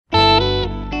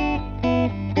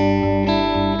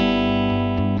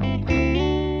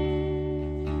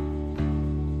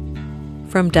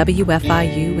From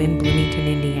WFIU in Bloomington,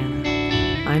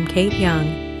 Indiana, I'm Kate Young,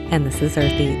 and this is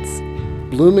Earth Eats.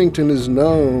 Bloomington is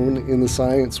known in the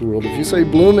science world. If you say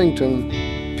Bloomington,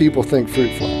 people think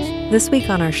fruit flies. This week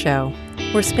on our show,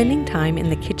 we're spending time in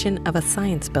the kitchen of a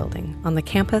science building on the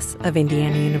campus of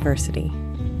Indiana University,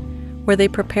 where they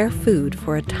prepare food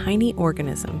for a tiny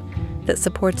organism that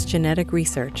supports genetic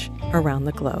research around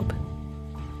the globe.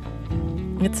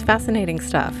 It's fascinating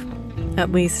stuff.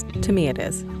 At least, to me it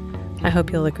is. I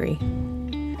hope you'll agree.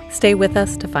 Stay with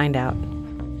us to find out.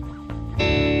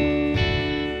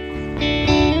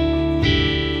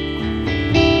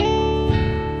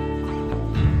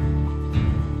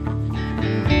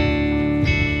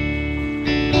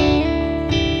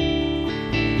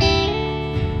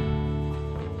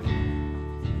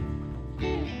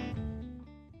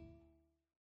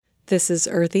 This is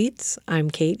Earth Eats.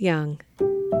 I'm Kate Young.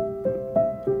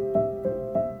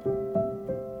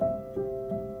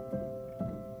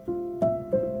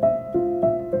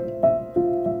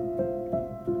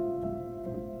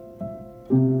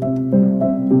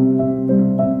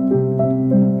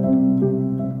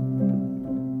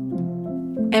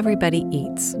 Everybody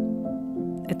eats.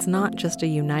 It's not just a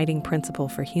uniting principle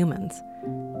for humans,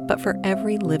 but for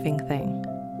every living thing,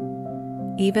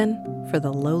 even for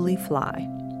the lowly fly.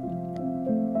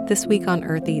 This week on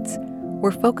Earth Eats,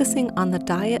 we're focusing on the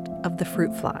diet of the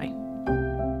fruit fly.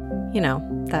 You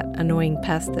know, that annoying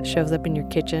pest that shows up in your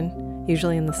kitchen,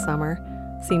 usually in the summer,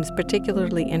 seems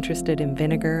particularly interested in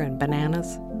vinegar and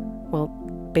bananas. Well,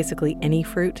 basically any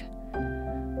fruit.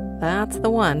 That's the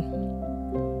one.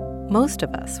 Most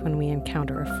of us, when we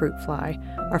encounter a fruit fly,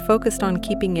 are focused on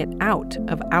keeping it out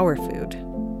of our food.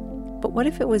 But what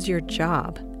if it was your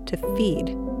job to feed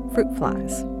fruit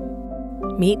flies?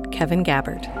 Meet Kevin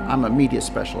Gabbard. I'm a media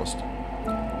specialist,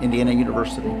 Indiana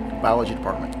University, biology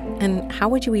department. And how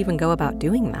would you even go about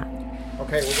doing that?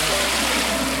 Okay,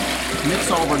 we're going to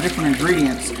mix all of our different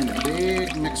ingredients in a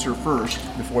big mixer first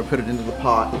before we put it into the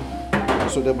pot,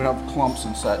 so that we don't have clumps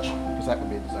and such, because that would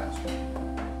be a disaster.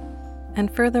 And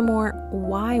furthermore,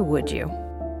 why would you?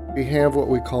 We have what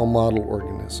we call model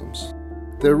organisms.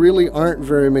 There really aren't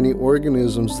very many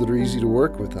organisms that are easy to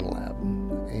work with in a lab,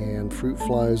 and fruit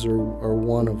flies are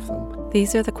one of them.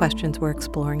 These are the questions we're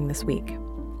exploring this week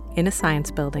in a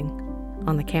science building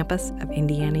on the campus of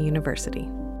Indiana University.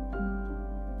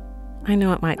 I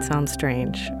know it might sound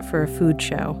strange for a food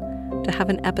show to have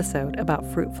an episode about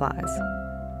fruit flies,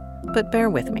 but bear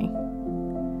with me.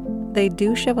 They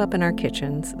do show up in our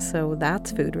kitchens, so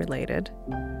that's food related.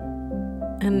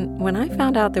 And when I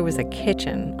found out there was a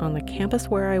kitchen on the campus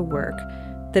where I work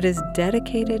that is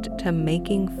dedicated to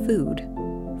making food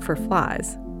for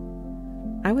flies,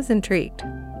 I was intrigued.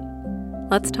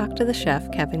 Let's talk to the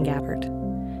chef, Kevin Gabbard.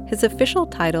 His official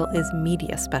title is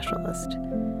media specialist.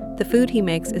 The food he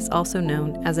makes is also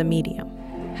known as a medium.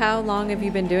 How long have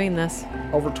you been doing this?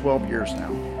 Over 12 years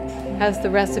now. Has the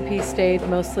recipe stayed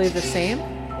mostly the same?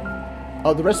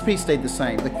 Oh, the recipe stayed the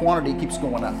same. The quantity keeps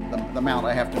going up. The amount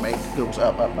I have to make goes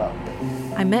up.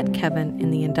 I met Kevin in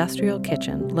the industrial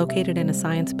kitchen located in a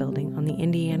science building on the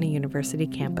Indiana University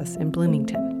campus in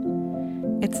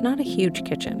Bloomington. It's not a huge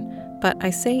kitchen, but I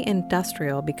say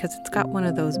industrial because it's got one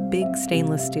of those big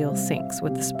stainless steel sinks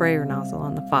with the sprayer nozzle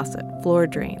on the faucet, floor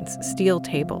drains, steel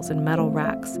tables and metal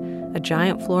racks, a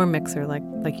giant floor mixer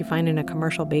like you find in a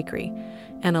commercial bakery,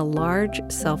 and a large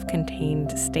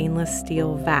self-contained stainless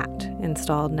steel vat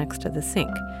installed next to the sink,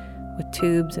 with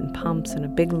tubes and pumps and a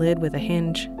big lid with a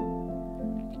hinge.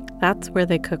 That's where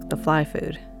they cook the fly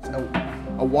food.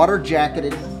 A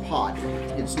water-jacketed pot.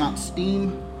 It's not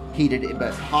steam heated,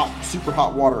 but super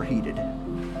hot water heated.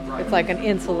 It's like an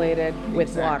insulated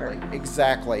with water.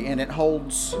 Exactly, and it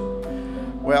holds,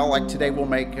 well, like today we'll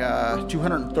make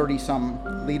 230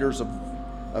 some liters of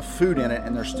food in it,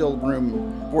 and there's still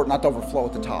room for it not to overflow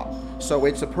at the top. So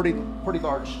it's a pretty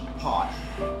large pot.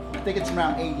 I think it's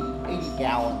around 80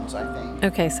 gallons, I think.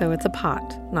 Okay, so it's a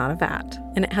pot, not a vat,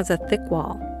 and it has a thick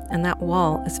wall, and that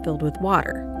wall is filled with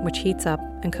water, which heats up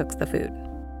and cooks the food.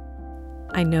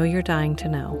 I know you're dying to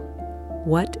know,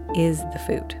 what is the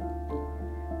food?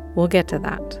 We'll get to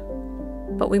that,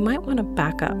 but we might want to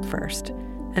back up first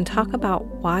and talk about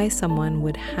why someone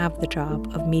would have the job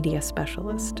of media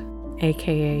specialist,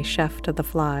 aka chef to the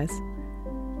flies,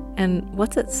 and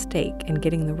what's at stake in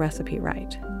getting the recipe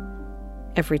right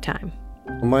every time.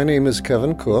 My name is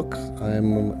Kevin Cook.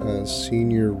 I'm a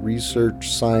senior research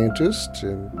scientist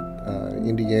in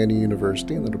Indiana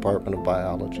University in the Department of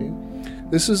Biology.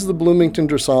 This is the Bloomington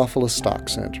Drosophila Stock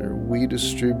Center. We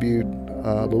distribute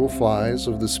little flies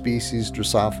of the species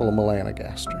Drosophila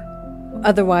melanogaster.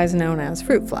 Otherwise known as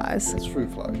fruit flies. It's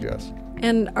fruit flies, yes.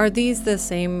 And are these the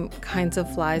same kinds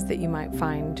of flies that you might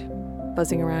find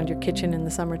buzzing around your kitchen in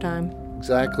the summertime?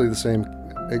 Exactly the same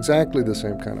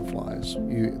kind of flies.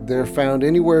 They're found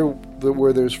anywhere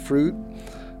where there's fruit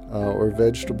or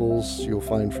vegetables. You'll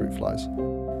find fruit flies.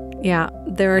 Yeah,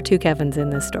 there are two Kevins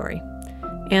in this story,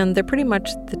 and they're pretty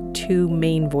much the two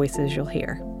main voices you'll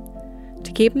hear.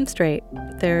 To keep them straight,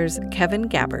 there's Kevin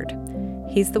Gabbard.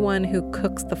 He's the one who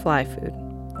cooks the fly food.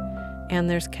 And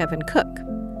there's Kevin Cook,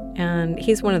 and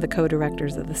he's one of the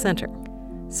co-directors of the center.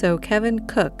 So Kevin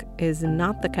Cook is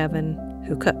not the Kevin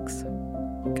who cooks.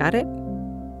 Got it?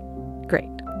 Great.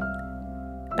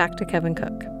 Back to Kevin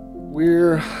Cook.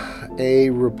 We're a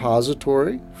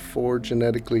repository for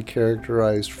genetically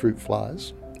characterized fruit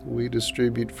flies. We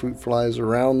distribute fruit flies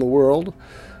around the world.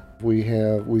 We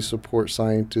support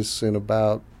scientists in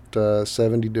about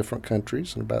 70 different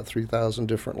countries and about 3,000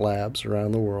 different labs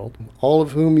around the world, all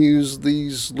of whom use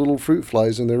these little fruit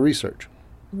flies in their research.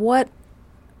 What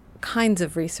kinds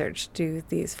of research do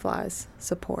these flies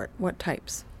support? What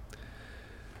types?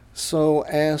 So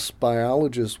as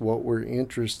biologists, what we're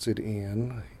interested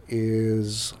in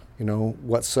is,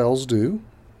 what cells do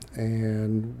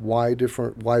and why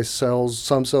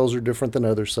some cells are different than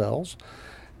other cells,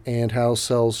 and how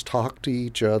cells talk to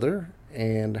each other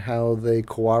and how they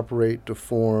cooperate to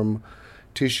form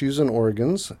tissues and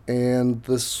organs, and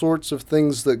the sorts of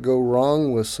things that go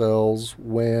wrong with cells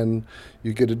when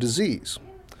you get a disease.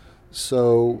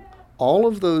 So all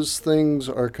of those things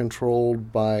are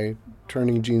controlled by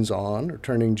turning genes on or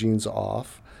turning genes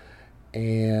off.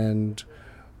 And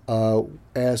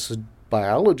as a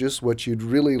biologist, what you'd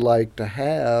really like to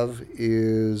have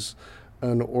is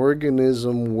an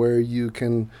organism where you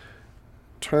can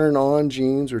turn on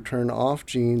genes or turn off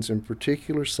genes in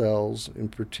particular cells, in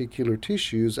particular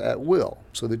tissues at will,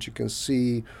 so that you can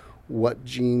see what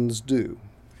genes do.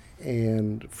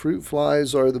 And fruit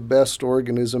flies are the best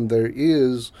organism there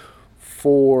is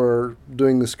for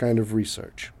doing this kind of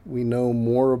research. We know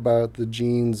more about the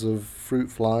genes of fruit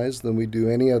flies than we do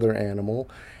any other animal.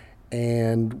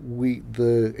 And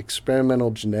the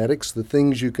experimental genetics, the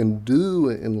things you can do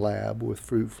in lab with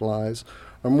fruit flies,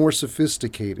 are more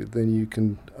sophisticated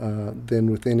than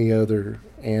with any other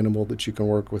animal that you can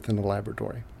work with in a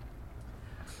laboratory.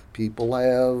 People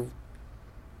have,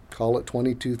 call it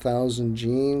 22,000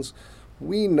 genes.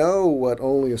 We know what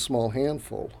only a small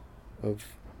handful of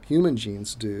human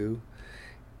genes do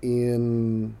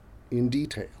in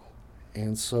detail.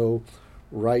 And so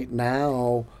right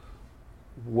now,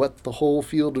 what the whole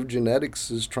field of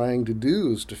genetics is trying to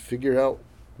do is to figure out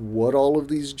what all of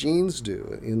these genes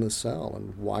do in the cell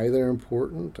and why they're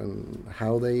important and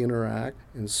how they interact.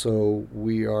 And so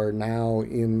we are now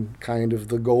in kind of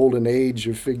the golden age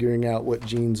of figuring out what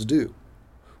genes do.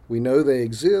 We know they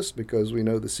exist because we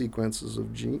know the sequences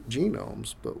of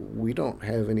genomes, but we don't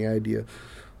have any idea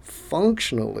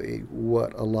functionally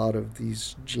what a lot of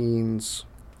these genes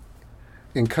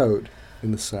encode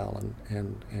in the cell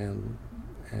and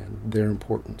their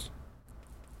importance.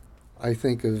 I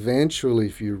think eventually,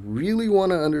 if you really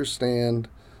want to understand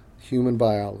human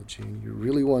biology and you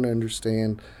really want to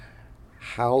understand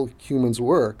how humans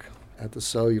work at the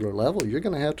cellular level, you're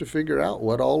going to have to figure out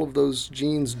what all of those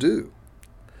genes do,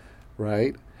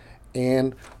 right?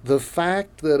 And the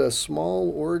fact that a small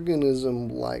organism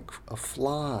like a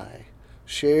fly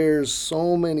shares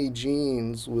so many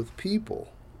genes with people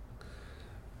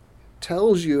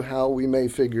tells you how we may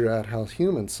figure out how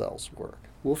human cells work.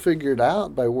 We'll figure it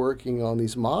out by working on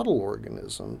these model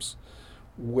organisms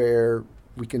where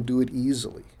we can do it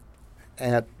easily.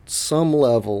 At some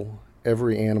level,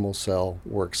 every animal cell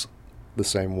works the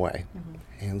same way. Mm-hmm.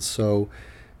 And so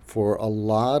for a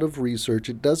lot of research,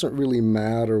 it doesn't really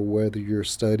matter whether you're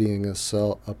studying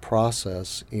a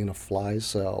process in a fly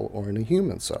cell or in a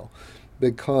human cell,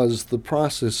 because the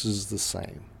process is the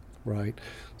same, right?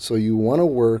 So you want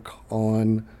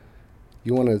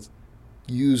to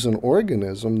use an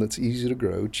organism that's easy to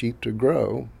grow, cheap to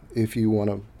grow, if you want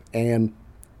to, and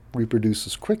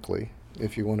reproduces quickly,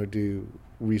 if you want to do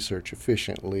research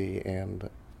efficiently and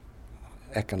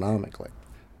economically.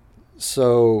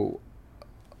 So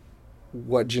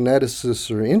what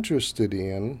geneticists are interested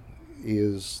in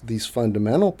is these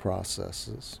fundamental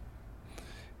processes,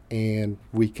 and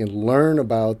we can learn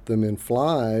about them in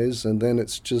flies, and then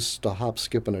it's just a hop,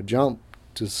 skip, and a jump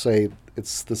to say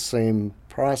it's the same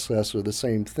process or the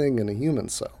same thing in a human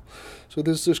cell. So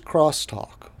there's this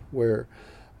crosstalk where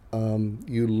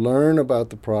you learn about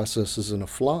the processes in a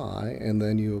fly and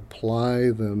then you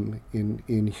apply them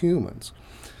in humans.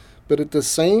 But at the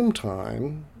same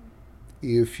time,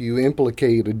 if you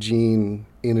implicate a gene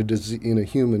in a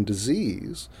human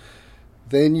disease,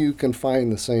 then you can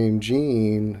find the same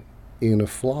gene in a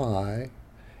fly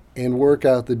and work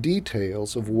out the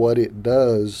details of what it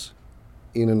does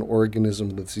in an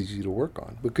organism that's easy to work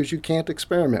on, because you can't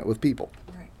experiment with people,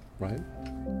 right?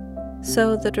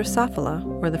 So the Drosophila,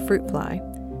 or the fruit fly,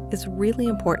 is really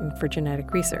important for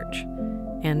genetic research,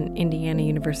 and Indiana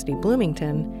University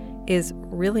Bloomington is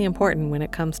really important when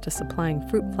it comes to supplying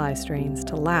fruit fly strains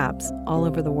to labs all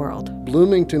over the world.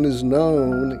 Bloomington is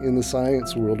known in the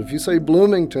science world. If you say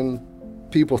Bloomington,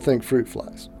 people think fruit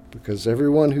flies, because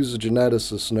everyone who's a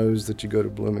geneticist knows that you go to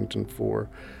Bloomington for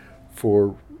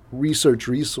research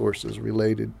resources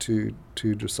related to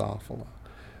Drosophila.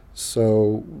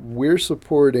 So we're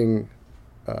supporting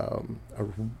a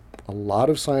lot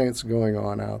of science going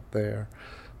on out there,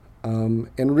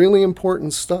 and really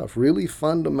important stuff, really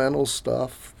fundamental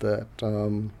stuff that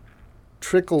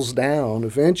trickles down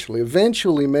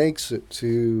eventually makes it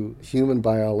to human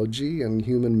biology and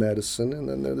human medicine, and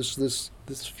then there's this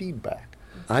feedback.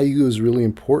 IU is really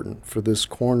important for this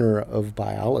corner of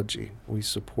biology. We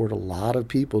support a lot of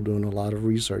people doing a lot of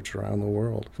research around the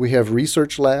world. We have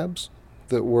research labs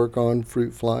that work on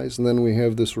fruit flies, and then we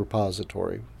have this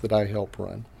repository that I help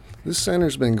run. This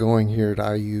center's been going here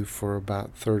at IU for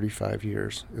about 35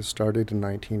 years. It started in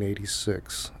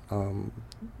 1986.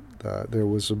 There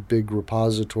was a big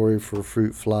repository for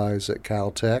fruit flies at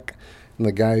Caltech, and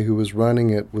the guy who was running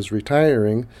it was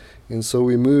retiring, and so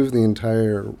we moved the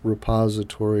entire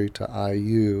repository to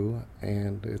IU,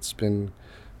 and it's been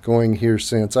going here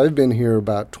since. I've been here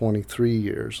about 23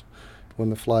 years. When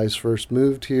the flies first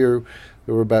moved here,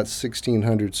 there were about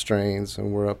 1,600 strains,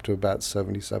 and we're up to about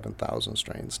 77,000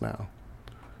 strains now.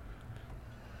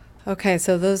 Okay,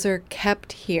 so those are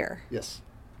kept here. Yes.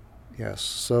 Yes.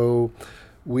 So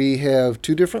we have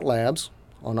 2 different labs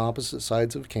on opposite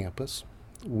sides of campus.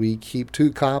 We keep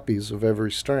 2 copies of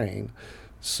every strain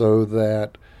so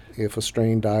that if a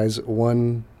strain dies at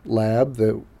one lab,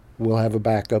 that we'll have a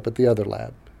backup at the other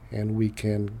lab, and we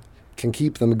can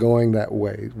keep them going that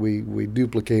way. We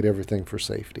duplicate everything for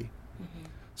safety. Mm-hmm.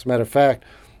 As a matter of fact,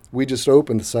 we just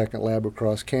opened the second lab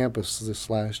across campus this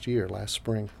last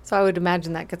spring. So I would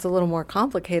imagine that gets a little more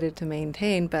complicated to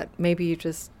maintain, but maybe you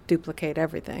just duplicate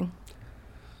everything.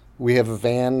 We have a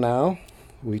van now.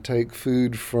 We take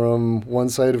food from one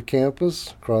side of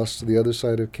campus across to the other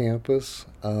side of campus,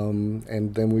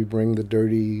 and then we bring the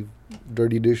dirty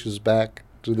dishes back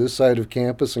to this side of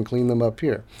campus and clean them up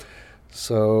here.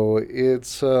 So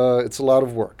it's a lot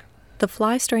of work. The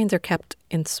fly strains are kept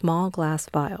in small glass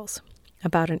vials,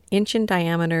 about 1 inch in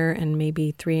diameter and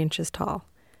maybe 3 inches tall.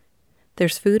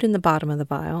 There's food in the bottom of the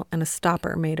vial and a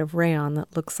stopper made of rayon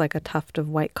that looks like a tuft of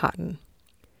white cotton.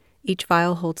 Each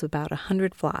vial holds about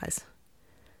 100 flies.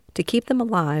 To keep them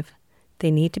alive,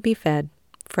 they need to be fed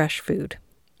fresh food.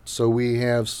 So we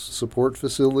have support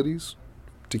facilities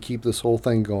to keep this whole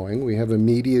thing going. We have a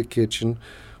media kitchen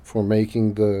for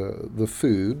making the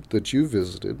food that you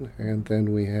visited, and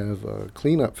then we have a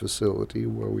cleanup facility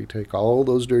where we take all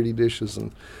those dirty dishes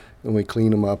and we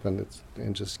clean them up and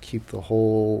just keep the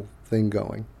whole thing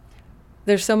going.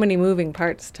 There's so many moving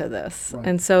parts to this, right.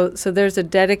 And so there's a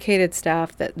dedicated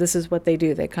staff that this is what they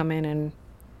do. They come in and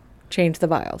change the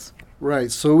vials.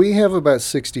 Right. So we have about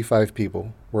 65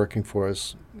 people working for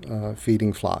us,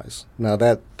 feeding flies. Now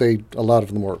a lot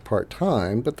of them work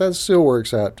part-time, but that still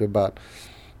works out to about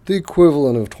the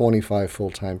equivalent of 25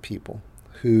 full-time people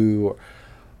who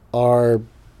are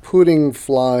putting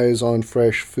flies on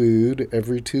fresh food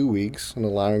every 2 weeks and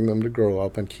allowing them to grow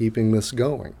up and keeping this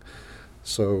going.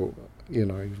 So,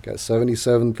 you've got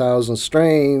 77,000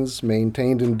 strains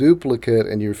maintained in duplicate,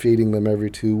 and you're feeding them every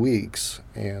 2 weeks.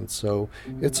 And so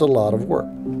it's a lot of work.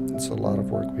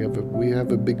 We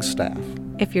have a big staff.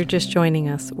 If you're just joining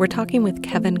us, we're talking with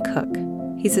Kevin Cook.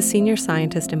 He's a senior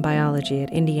scientist in biology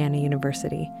at Indiana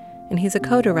University, and he's a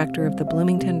co-director of the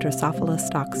Bloomington Drosophila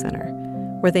Stock Center,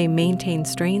 where they maintain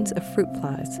strains of fruit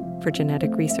flies for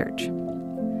genetic research.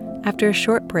 After a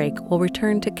short break, we'll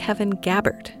return to Kevin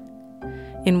Gabbert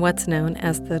in what's known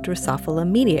as the Drosophila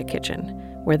Media Kitchen,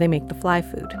 where they make the fly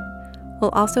food.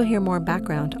 We'll also hear more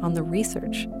background on the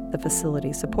research the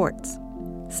facility supports.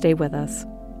 Stay with us.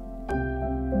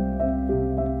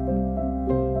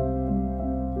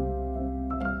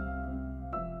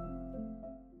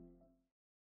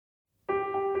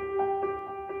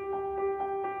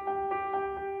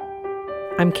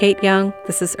 I'm Kate Young.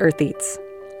 This is Earth Eats.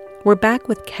 We're back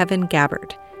with Kevin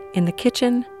Gabbert in the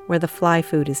kitchen where the fly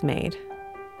food is made.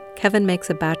 Kevin makes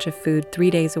a batch of food 3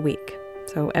 days a week,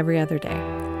 so every other day.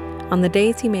 On the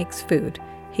days he makes food,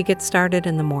 he gets started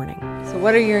in the morning. So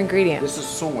what are your ingredients? This is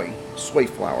soy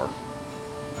flour.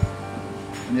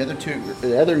 And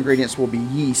the other ingredients will be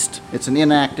yeast. It's an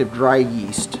inactive dry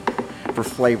yeast for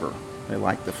flavor. They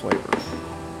like the flavor.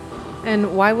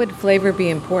 And why would flavor be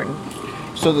important?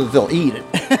 So that they'll eat it.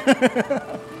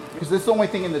 Because that's the only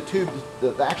thing in the tube,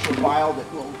 the actual vial,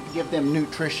 that will give them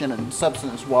nutrition and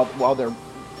substance while they're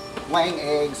laying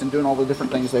eggs and doing all the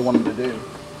different things they want them to do.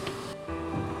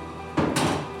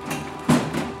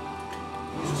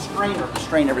 Use a strainer to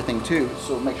strain everything too,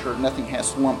 so make sure nothing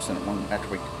has lumps in it after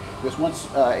we. Because once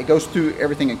it goes through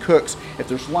everything and cooks, if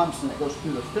there's lumps and it goes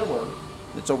through the filler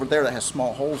that's over there that has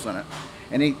small holes in it,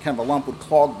 any kind of a lump would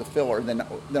clog the filler, then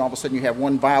all of a sudden you have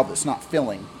one vial that's not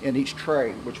filling in each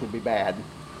tray, which would be bad.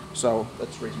 So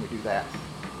that's the reason we do that.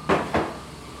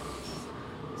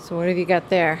 So what have you got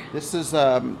there? This is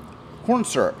corn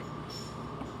syrup.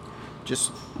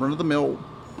 Just run-of-the-mill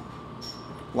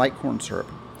light corn syrup.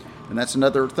 And that's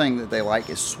another thing that they like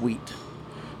is sweet.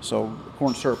 So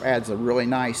corn syrup adds a really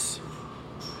nice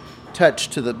touch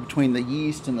to between the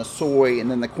yeast and the soy, and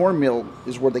then the cornmeal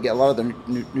is where they get a lot of the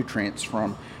nutrients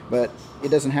from, but it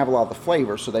doesn't have a lot of the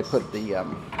flavor, so they put the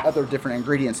other different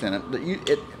ingredients in it.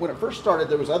 When it first started,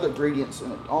 there was other ingredients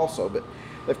in it also, but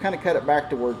they've kind of cut it back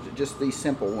to where just these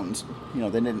simple ones. You know,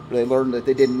 they learned that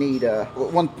they didn't need. At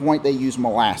one point, they used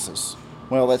molasses.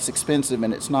 Well, that's expensive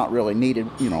and it's not really needed.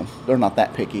 You know, they're not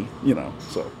that picky. You know,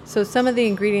 So some of the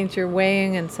ingredients you're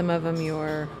weighing, and some of them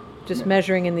you're just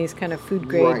measuring in these kind of food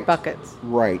grade buckets.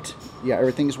 Right. Yeah,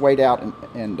 everything's weighed out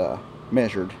and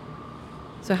measured.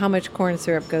 So how much corn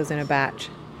syrup goes in a batch?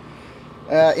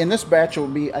 In this batch, it will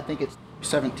be, I think it's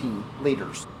 17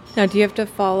 liters. Now, do you have to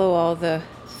follow all the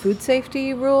food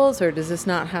safety rules, or does this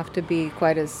not have to be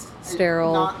quite as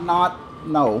sterile?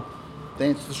 No.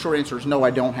 The short answer is no,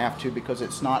 I don't have to, because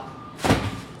it's not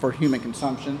for human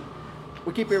consumption.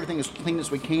 We keep everything as clean as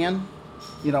we can,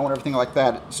 you know, and everything like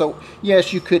that. So,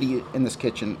 yes, you could eat in this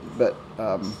kitchen, but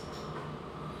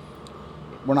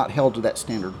we're not held to that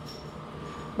standard.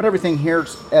 But everything here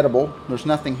is edible. There's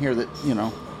nothing here that, you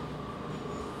know,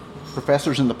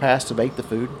 professors in the past have ate the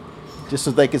food just so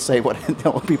they could say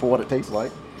tell people what it tastes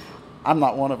like. I'm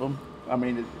not one of them. I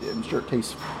mean, I'm sure it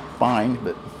tastes fine,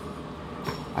 but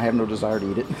I have no desire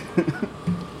to eat it.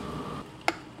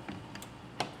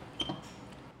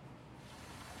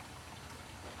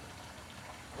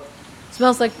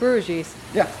 Smells like brewer's yeast.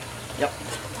 Yeah. Yep.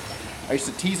 I used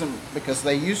to tease them because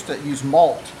they used to use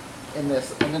malt in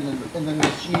this, and then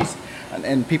this yeast,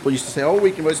 and people used to say, "Oh,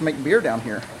 we can always make beer down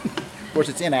here." Of course,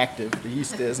 it's inactive. The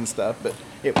yeast is and stuff, but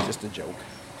it was just a joke.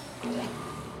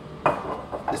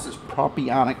 This is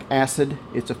propionic acid.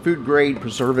 It's a food grade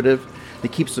preservative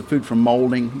that keeps the food from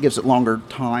molding. It gives it longer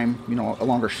time, you know, a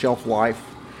longer shelf life.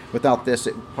 Without this,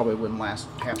 it probably wouldn't last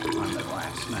half the time that it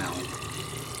lasts now.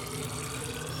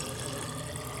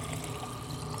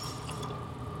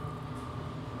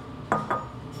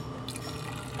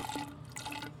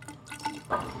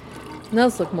 And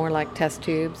those look more like test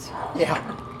tubes. Yeah,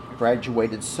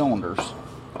 graduated cylinders.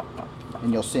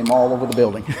 And you'll see them all over the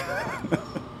building.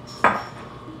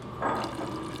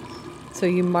 So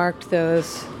you marked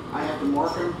those. I have to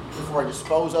mark them before I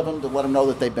dispose of them to let them know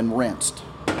that they've been rinsed.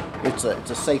 It's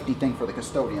a safety thing for the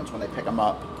custodians when they pick them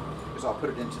up, because I'll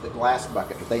put it into the glass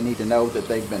bucket, but they need to know that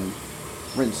they've been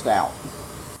rinsed out.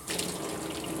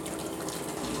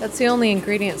 That's the only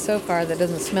ingredient so far that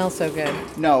doesn't smell so good.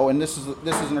 No, and this is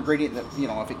an ingredient that, you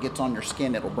know, if it gets on your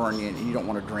skin, it'll burn you, and you don't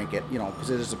want to drink it, you know,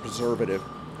 because it is a preservative.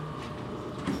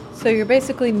 So you're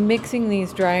basically mixing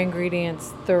these dry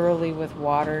ingredients thoroughly with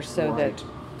water so that...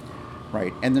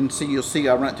 Right, and then you'll see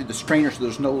I run it through the strainer so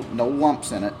there's no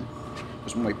lumps in it.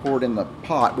 Because when we pour it in the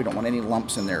pot, we don't want any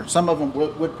lumps in there. Some of them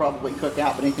would probably cook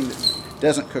out, but anything that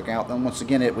doesn't cook out, then once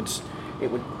again it would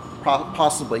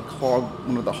possibly clog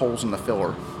one of the holes in the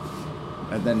filler.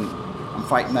 And then I'm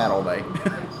fighting that all day.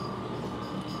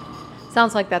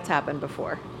 Sounds like that's happened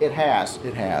before. It has.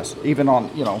 Even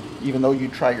though you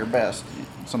try your best,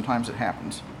 sometimes it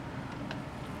happens.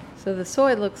 So the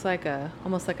soy looks like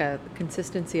almost like a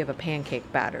consistency of a pancake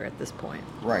batter at this point.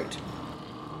 Right.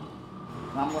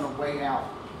 And I'm going to weigh out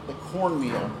the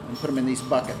cornmeal and put them in these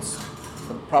buckets.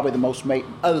 Probably the most,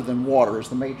 other than water, is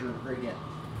the major ingredient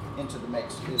into the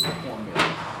mix is the cornmeal.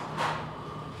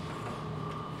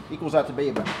 Equals out to be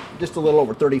about just a little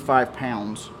over 35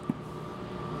 pounds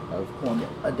of cornmeal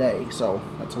a day, so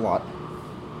that's a lot.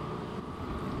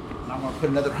 And I'm going to put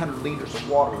another 100 liters of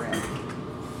water in,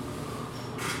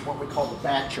 what we call the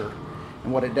batcher.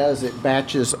 And what it does, it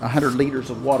batches 100 liters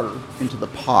of water into the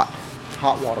pot,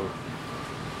 hot water.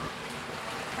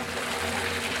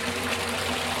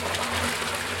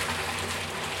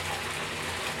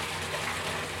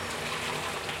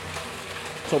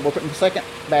 So we're putting the second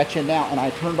batch in now, and I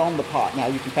turned on the pot. Now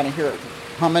you can kind of hear it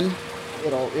humming.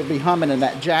 It'll be humming, and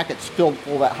that jacket's filled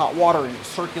full of that hot water, and it's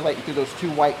circulating through those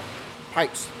 2 white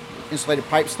pipes, insulated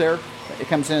pipes there. It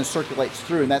comes in and circulates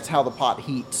through, and that's how the pot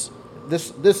heats.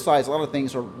 This size, a lot of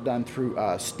things are done through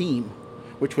steam,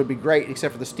 which would be great,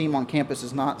 except for the steam on campus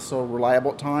is not so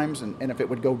reliable at times, and if it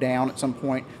would go down at some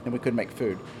point, then we couldn't make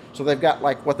food. So they've got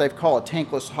like what they've called a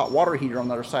tankless hot water heater on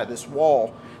the other side of this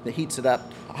wall that heats it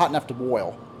up hot enough to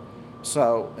boil.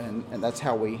 So, and that's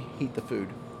how we heat the food.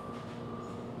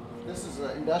 This is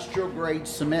an industrial grade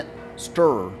cement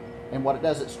stirrer, and what it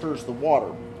does, it stirs the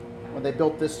water. When they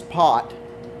built this pot,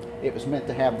 it was meant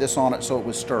to have this on it so it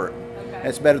would stir it. Okay.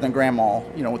 It's better than grandma,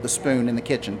 with the spoon in the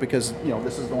kitchen, because,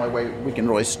 this is the only way we can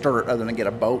really stir it other than get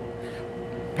a boat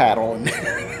paddle. And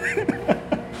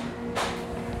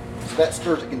so that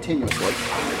stirs it continuously.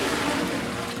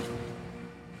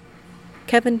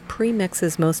 Kevin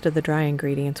pre-mixes most of the dry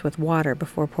ingredients with water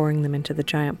before pouring them into the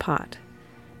giant pot.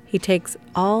 He takes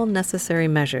all necessary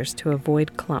measures to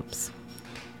avoid clumps.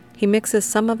 He mixes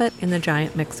some of it in the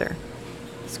giant mixer,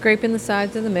 scraping the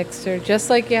sides of the mixer just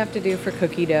like you have to do for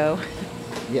cookie dough.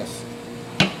 Yes.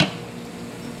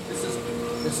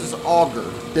 This is auger.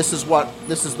 This is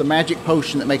the magic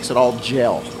potion that makes it all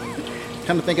gel.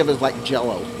 Kind of think of it as like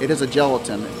Jell-O. It is a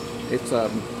gelatin. It's a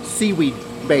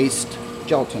seaweed-based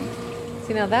gelatin.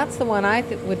 See, now that's the one I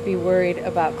would be worried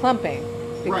about clumping,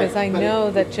 because right, I know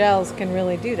that gels can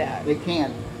really do that. They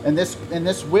can, and this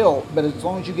will, but as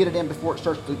long as you get it in before it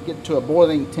starts to get to a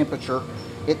boiling temperature,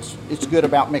 it's good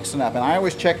about mixing up. And I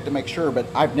always check to make sure, but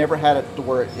I've never had it to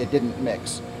where it didn't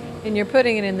mix. And you're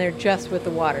putting it in there just with the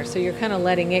water, so you're kind of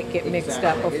letting it get mixed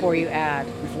up before you add.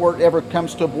 Before it ever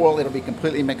comes to a boil, it'll be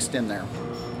completely mixed in there.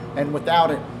 And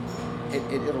without it,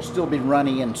 it'll still be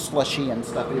runny and slushy and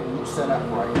stuff. It won't set up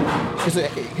right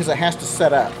because it has to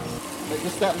set up. But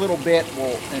just that little bit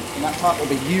will, and that pot will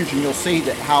be huge, and you'll see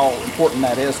that how important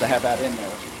that is to have that in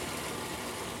there.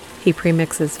 He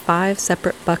premixes 5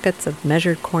 separate buckets of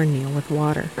measured cornmeal with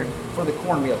water. For the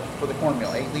cornmeal,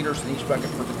 8 liters in each bucket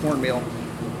for the cornmeal,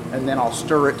 and then I'll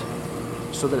stir it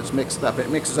so that it's mixed up. It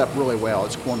mixes up really well.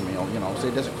 It's cornmeal, so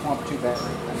it doesn't clump too bad.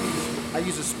 I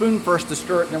use a spoon first to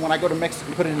stir it, and then when I go to mix it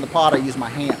and put it in the pot, I use my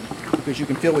hand, because you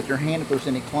can feel with your hand if there's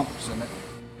any clumps in it.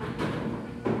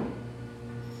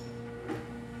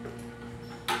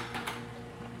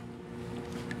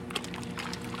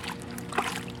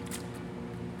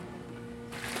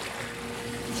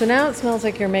 So now it smells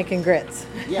like you're making grits.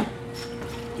 Yeah.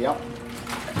 Yep.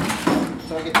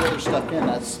 So I get the other stuff in.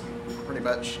 That's pretty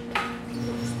much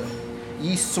the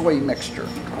yeast soy mixture.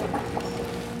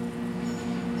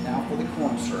 Now for the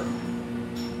corn syrup.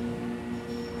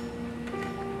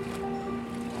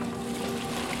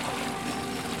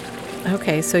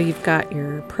 Okay, so you've got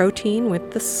your protein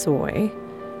with the soy,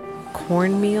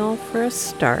 cornmeal for a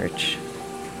starch,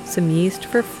 some yeast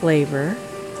for flavor,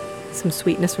 some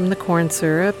sweetness from the corn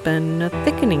syrup, and a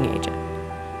thickening agent.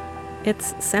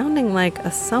 It's sounding like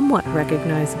a somewhat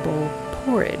recognizable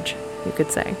porridge, you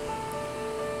could say.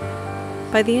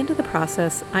 By the end of the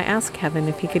process, I asked Kevin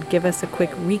if he could give us a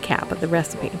quick recap of the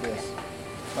recipe. Yes.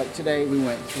 Like today, we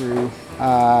went through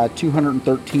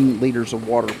 213 liters of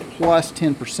water plus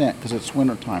 10% because it's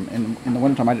wintertime. And in the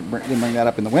wintertime, I didn't bring that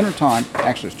up. In the wintertime,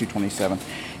 actually it's 227.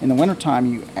 In the wintertime,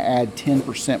 you add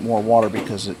 10% more water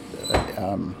because it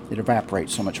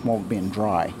evaporates so much more being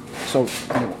dry. So,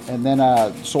 and then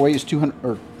soy is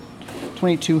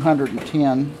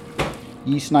 2210,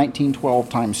 yeast 1912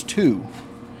 times 2.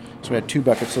 So we had 2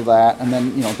 buckets of that, and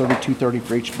then 3230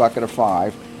 for each bucket of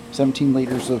 5. 17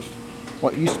 liters of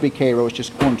what used to be Karo, it's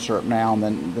just corn syrup now, and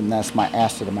then that's my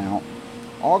acid amount.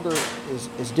 Auger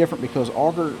is different because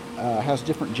auger has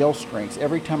different gel strengths.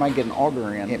 Every time I get an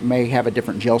auger in, it may have a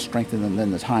different gel strength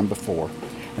than the time before.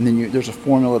 And then there's a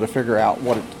formula to figure out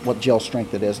what gel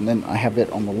strength it is, and then I have it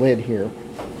on the lid here.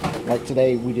 Like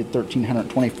today, we did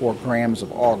 1,324 grams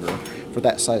of auger for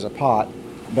that size of pot.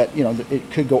 But,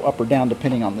 it could go up or down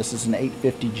depending on, this is an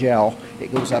 850 gel.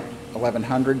 It goes up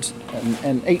 1,100s,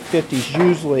 and 850 is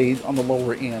usually on the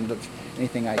lower end of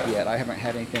anything I get. I haven't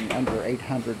had anything under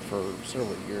 800 for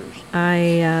several years.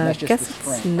 I guess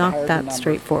it's not that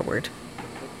straightforward.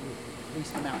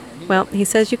 Well, he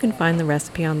says you can find the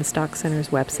recipe on the Stock Center's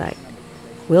website.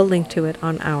 We'll link to it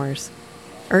on ours,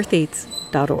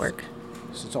 eartheats.org.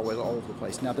 So it's always all over the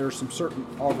place. Now, there's some certain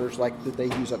augers like that they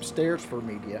use upstairs for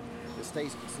media that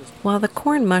stays consistent. While the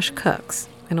corn mush cooks,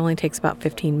 it only takes about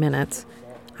 15 minutes,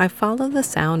 I follow the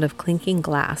sound of clinking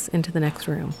glass into the next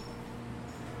room.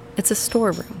 It's a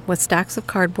storeroom with stacks of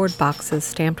cardboard boxes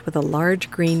stamped with a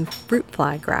large green fruit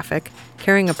fly graphic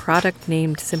carrying a product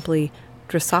named simply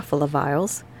Drosophila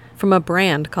vials from a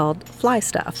brand called Fly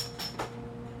Stuff.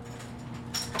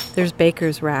 There's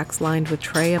baker's racks lined with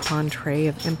tray upon tray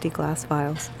of empty glass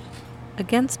vials.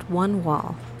 Against one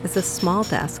wall is a small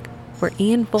desk where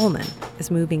Ian Bullman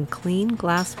is moving clean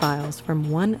glass vials from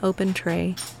one open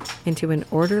tray into an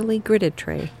orderly gridded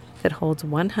tray that holds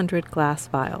 100 glass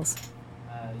vials.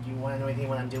 You want to know anything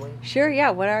what I'm doing? Sure, yeah.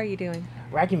 What are you doing?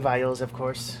 Racking vials, of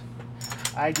course.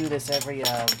 I do this every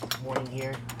morning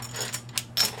here.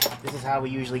 This is how we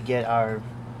usually get our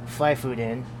fly food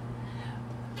in.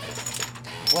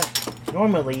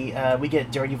 Normally, we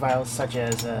get dirty vials such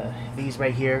as these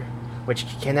right here, which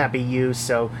cannot be used,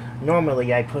 so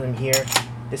normally I put them here.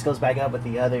 This goes back up with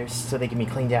the others so they can be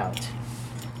cleaned out.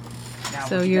 Now,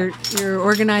 So you're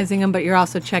organizing them, but you're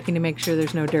also checking to make sure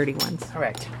there's no dirty ones.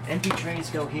 Correct. Empty trays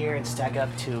go here and stack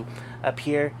up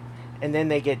here, and then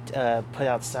they get put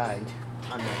outside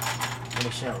on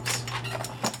the shelves.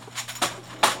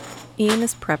 Ian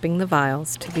is prepping the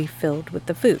vials to be filled with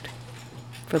the food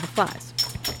for the flies.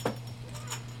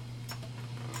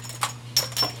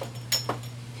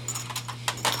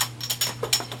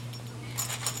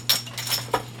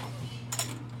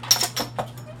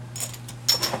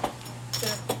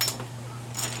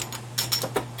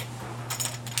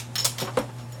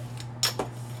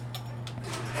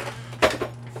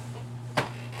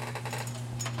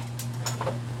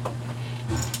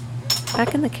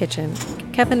 Back in the kitchen,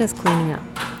 Kevin is cleaning up,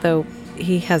 though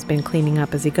he has been cleaning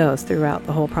up as he goes throughout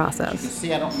the whole You process. can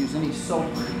see I don't use any soap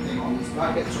or anything on these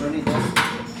buckets or any of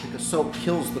this because soap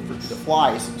kills the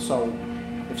flies. So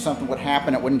if something would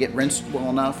happen, it wouldn't get rinsed well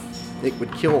enough, it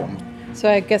would kill them. So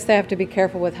I guess they have to be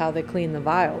careful with how they clean the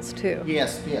vials, too.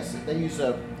 Yes. They use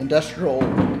a industrial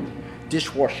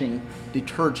dishwashing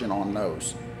detergent on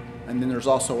those. And then there's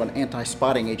also an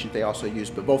anti-spotting agent they also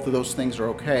use, but both of those things are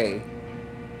okay,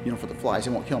 for the flies.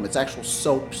 It won't kill them. It's actual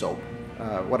soap.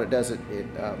 What it does, it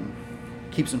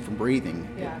keeps them from breathing.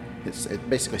 Yeah. It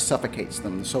basically suffocates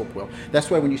them, the soap will.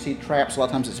 That's why when you see traps, a lot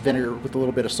of times it's vinegar with a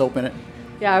little bit of soap in it.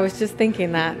 Yeah, I was just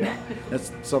thinking that.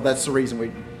 That's the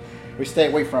reason we stay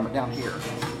away from it down here.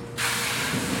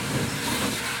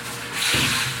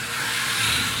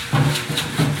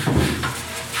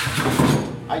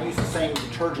 I use the same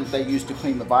detergent they use to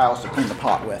clean the vials to clean the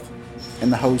pot with,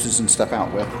 and the hoses and stuff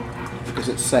out with, because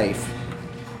it's safe.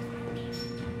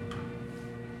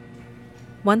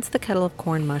 Once the kettle of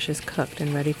corn mush is cooked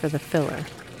and ready for the filler,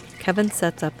 Kevin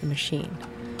sets up the machine.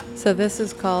 So this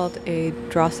is called a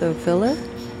Drosophila?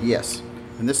 Yes,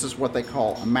 and this is what they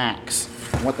call a max.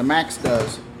 And what the max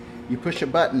does, you push a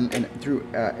button and through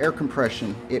air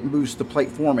compression, it moves the plate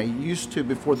for me. Used to,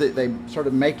 before they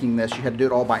started making this, you had to do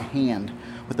it all by hand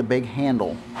with a big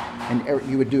handle. And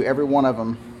you would do every one of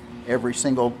them, every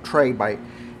single tray by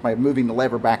moving the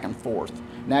lever back and forth.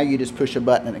 Now you just push a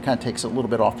button and it kind of takes a little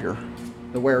bit off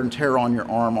the wear and tear on your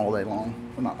arm all day long.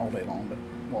 Well, not all day long, but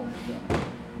while you're doing it.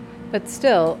 But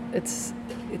still, it's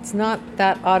not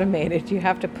that automated. You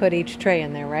have to put each tray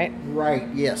in there, right? Right,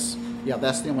 yes. Yeah,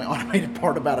 that's the only automated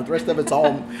part about it. The rest of it's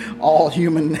all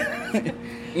human.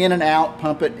 In and out,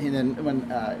 pump it, and then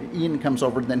when Ian comes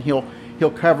over, then he'll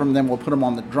cover them, then we'll put them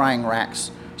on the drying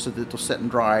racks so that they'll sit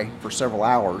and dry for several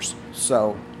hours.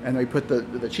 So, and we put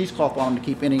the cheesecloth on them to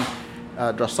keep any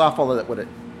Drosophila that would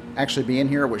actually be in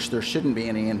here, which there shouldn't be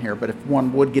any in here, but if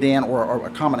one would get in, or a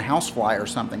common housefly or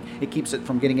something, it keeps it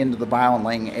from getting into the vial and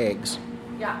laying eggs.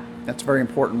 Yeah. That's very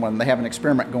important when they have an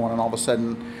experiment going and all of a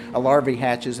sudden a larvae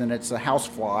hatches and it's a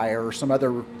housefly or some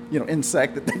other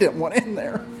insect that they didn't want in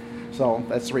there. So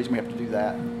that's the reason we have to do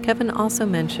that. Kevin also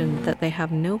mentioned that they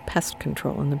have no pest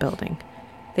control in the building.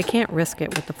 They can't risk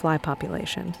it with the fly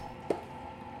population.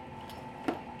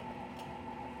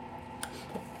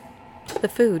 The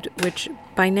food, which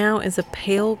by now is a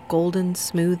pale, golden,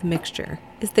 smooth mixture,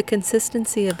 is the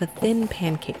consistency of a thin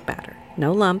pancake batter.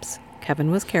 No lumps, Kevin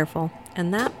was careful,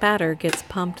 and that batter gets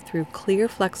pumped through clear,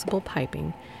 flexible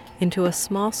piping into a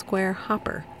small square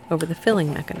hopper over the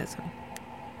filling mechanism.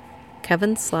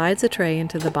 Kevin slides a tray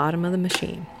into the bottom of the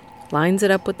machine, lines it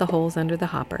up with the holes under the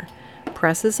hopper,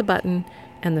 presses a button,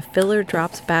 and the filler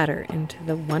drops batter into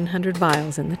the 100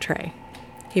 vials in the tray.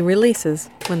 He releases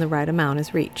when the right amount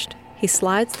is reached. He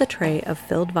slides the tray of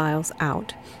filled vials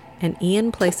out, and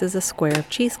Ian places a square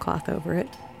of cheesecloth over it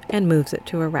and moves it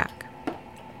to a rack.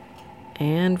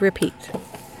 And repeat.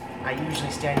 I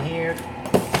usually stand here,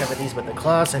 cover these with the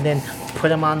cloths, and then put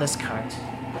them on this cart.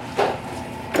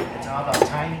 It's all about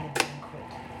timing and being quick,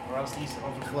 or else these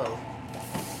overflow.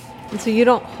 And so you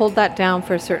don't hold that down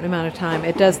for a certain amount of time.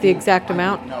 It does the exact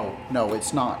amount? No,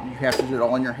 it's not. You have to do it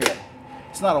all in your head.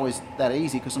 it's not always that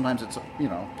easy because sometimes it's,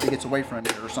 it gets away from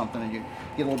it or something and you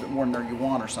get a little bit more than there you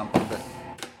want or something, but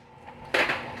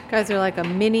Guys are like a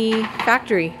mini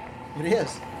factory. it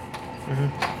is.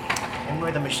 And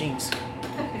we're the machines.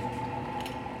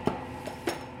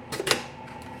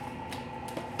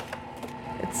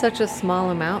 It's such a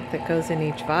small amount that goes in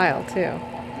each vial, too.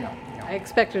 Yeah. I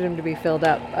expected them to be filled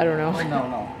up. I don't know.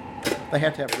 No. They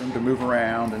have to have room to move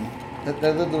around and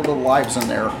they live their little lives in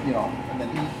there, and then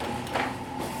eat.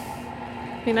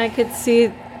 I mean, I could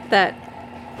see that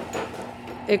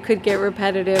it could get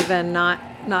repetitive and not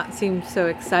seem so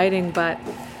exciting, but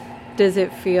does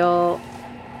it feel,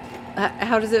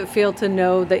 how does it feel to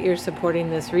know that you're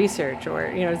supporting this research,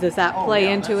 or, does that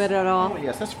play into it at all? Oh,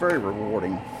 yes, that's very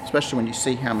rewarding, especially when you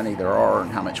see how many there are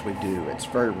and how much we do. It's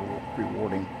very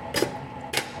rewarding.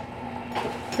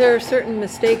 There are certain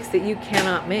mistakes that you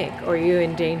cannot make, or you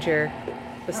endanger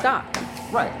the stock.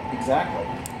 Right, exactly.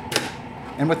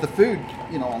 And with the food,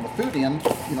 on the food end,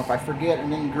 if I forget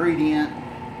an ingredient,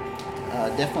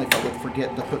 definitely if I would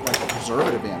forget to put like a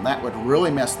preservative in, that would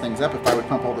really mess things up. If I would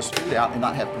pump all this food out and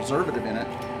not have preservative in it,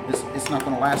 it's not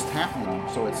going to last half long.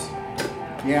 So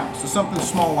so something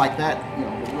small like that,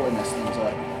 would really mess things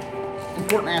up.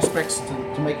 Important aspects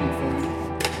to making food.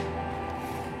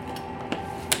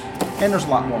 And there's a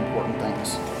lot more important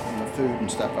things in the food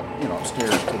and stuff,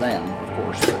 upstairs to them, of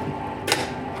course. But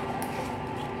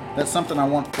that's something I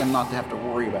want them not to have to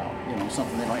worry about.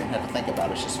 Something they don't even have to think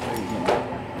about. It's just food.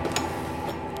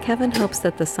 Kevin hopes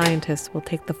that the scientists will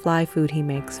take the fly food he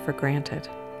makes for granted.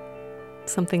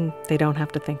 Something they don't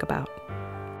have to think about.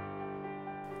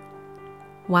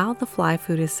 While the fly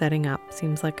food is setting up,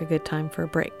 seems like a good time for a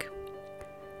break.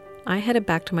 I headed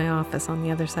back to my office on the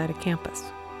other side of campus.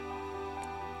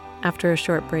 After a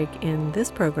short break in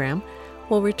this program,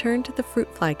 we'll return to the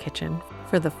fruit fly kitchen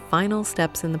for the final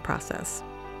steps in the process.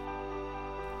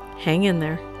 Hang in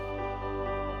there.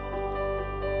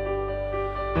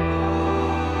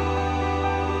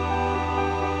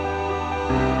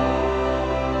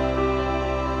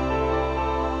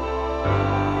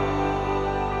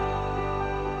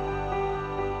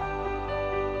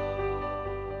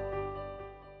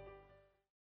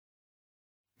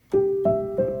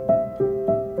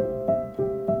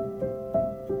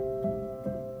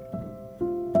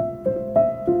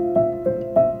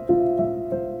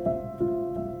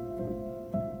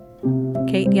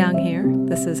 Kate Young here.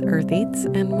 This is Earth Eats,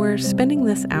 and we're spending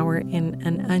this hour in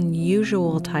an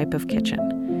unusual type of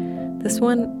kitchen. This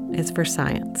one is for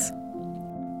science.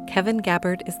 Kevin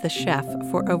Gabbard is the chef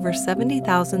for over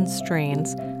 70,000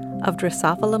 strains of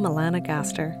Drosophila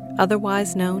melanogaster,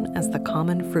 otherwise known as the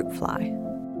common fruit fly.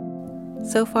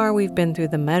 So far, we've been through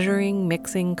the measuring,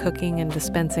 mixing, cooking, and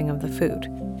dispensing of the food.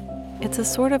 It's a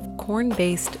sort of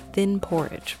corn-based thin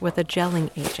porridge with a gelling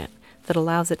agent that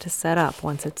allows it to set up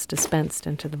once it's dispensed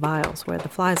into the vials where the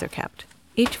flies are kept.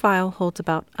 Each vial holds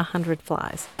about 100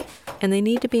 flies, and they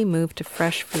need to be moved to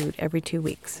fresh food every 2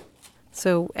 weeks.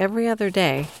 So every other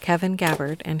day, Kevin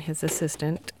Gabbard and his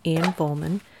assistant, Ian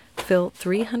Volman, fill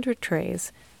 300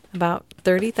 trays, about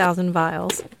 30,000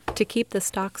 vials, to keep the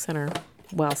stock center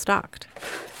well stocked.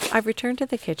 I've returned to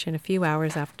the kitchen a few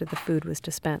hours after the food was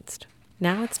dispensed.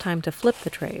 Now it's time to flip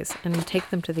the trays and take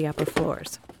them to the upper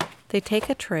floors. They take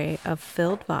a tray of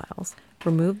filled vials,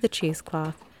 remove the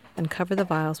cheesecloth, and cover the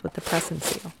vials with the press and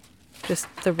seal. Just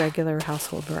the regular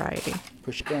household variety.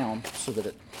 Push down so that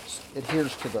it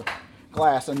adheres to the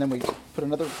glass, and then we put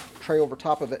another tray over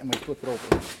top of it and we flip it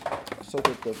over so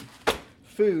that the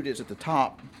food is at the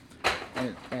top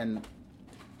and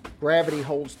gravity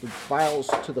holds the vials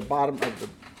to the bottom of the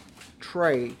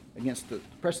tray against the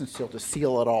press and seal to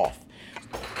seal it off.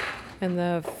 And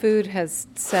the food has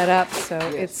set up so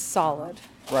Yes. it's solid.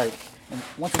 Right. And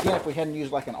once again, if we hadn't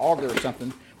used like an auger or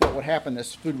something, what would happen,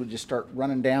 this food would just start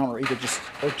running down or just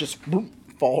boom,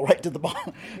 fall right to the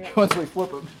bottom once we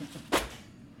flip it.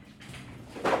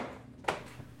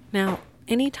 Now,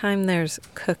 anytime there's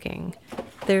cooking,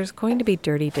 there's going to be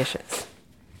dirty dishes.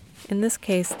 In this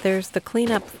case, there's the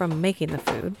cleanup from making the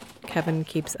food. Kevin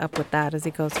keeps up with that as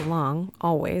he goes along,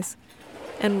 always.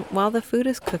 And while the food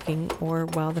is cooking, or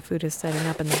while the food is setting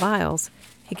up in the vials,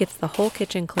 he gets the whole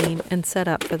kitchen clean and set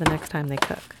up for the next time they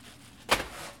cook.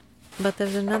 But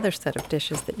there's another set of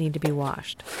dishes that need to be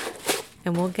washed.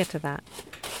 And we'll get to that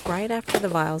right after the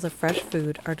vials of fresh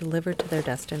food are delivered to their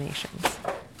destinations.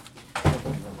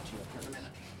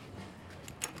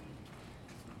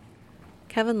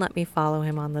 Kevin let me follow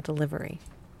him on the delivery.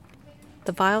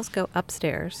 The vials go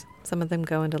upstairs. Some of them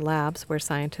go into labs where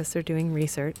scientists are doing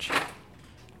research.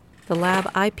 The lab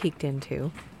I peeked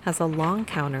into has a long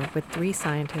counter with 3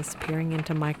 scientists peering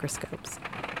into microscopes.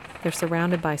 They're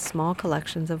surrounded by small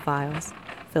collections of vials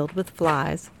filled with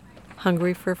flies,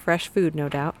 hungry for fresh food, no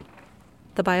doubt.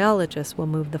 The biologists will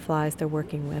move the flies they're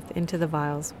working with into the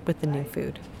vials with the new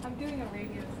food. I'm doing a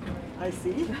radio story. I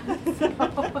see.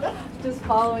 So, just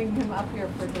following him up here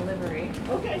for delivery.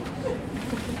 Okay.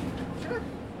 Sure.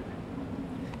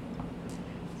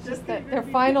 Just their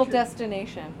final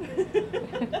destination.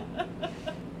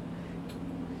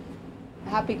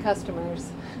 Happy customers.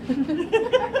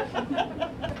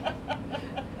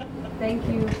 Thank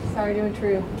you. Sorry to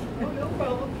intrude. Oh, no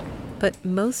problem. But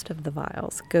most of the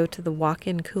vials go to the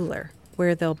walk-in cooler,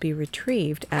 where they'll be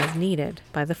retrieved as needed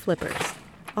by the flippers,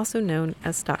 also known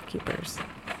as stock keepers.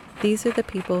 These are the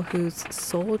people whose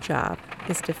sole job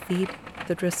is to feed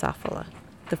the Drosophila,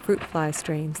 the fruit fly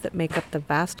strains that make up the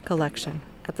vast collection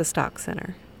at the stock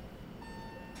center.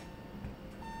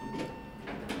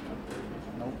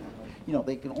 You know,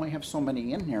 they can only have so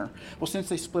many in here. Well, since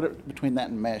they split it between that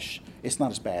and mesh, it's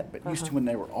not as bad. But used to when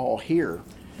they were all here,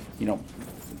 you know,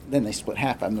 then they split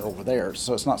half of them, they're over there,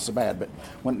 so it's not so bad. But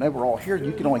when they were all here,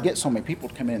 you could only get so many people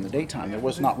to come in the daytime. There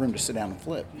was not room to sit down and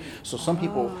flip. So some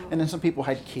people, and then some people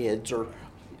had kids or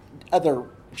other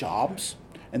jobs,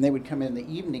 and they would come in the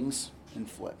evenings and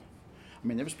flip. I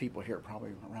mean, there was people here probably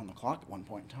around the clock at one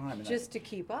point in time. And Just to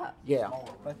keep up. yeah.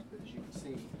 But I think as you can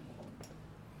see,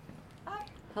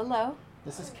 Hello.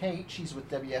 this is Kate. She's with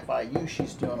WFIU.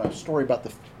 She's doing a story about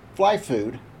the fly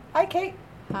food. Hi, Kate.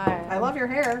 Hi. I love your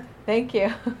hair. Thank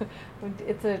you.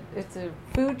 It's a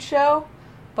food show,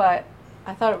 but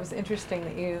I thought it was interesting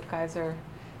that you guys are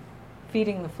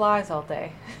feeding the flies all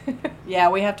day. Yeah,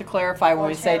 we have to clarify when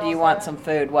we say, do you want some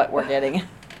food, what we're getting.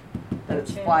 That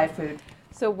it's fly food.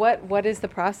 So what is the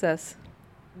process?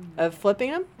 Of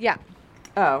flipping them? Yeah.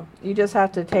 Oh, you just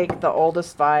have to take the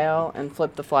oldest vial and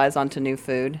flip the flies onto new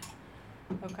food.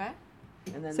 Okay.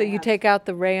 And then So they you have- take out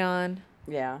the rayon.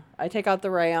 Yeah, I take out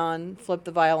the rayon, flip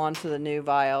the vial onto the new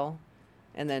vial,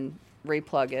 and then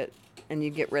replug it, and you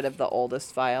get rid of the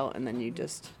oldest vial, and then you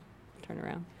just turn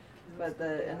around.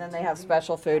 And then they have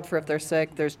special food for if they're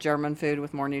sick. There's German food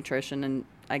with more nutrition and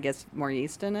I guess more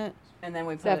yeast in it. And then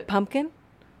we Is put that pumpkin?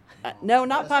 no,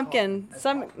 not pumpkin.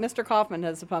 Some Mr. Kaufman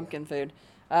has the pumpkin food.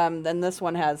 Then this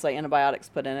one has like antibiotics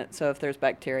put in it, so if there's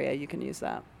bacteria, you can use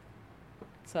that.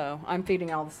 So I'm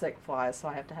feeding all the sick flies, so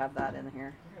I have to have that in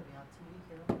here.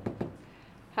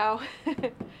 How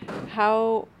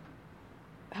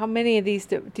how many of these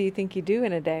do you think you do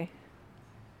in a day?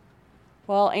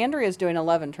 Well, Andrea's doing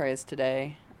 11 trays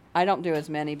today. I don't do as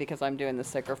many because I'm doing the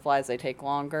sicker flies. They take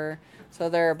longer. So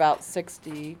there are about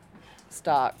 60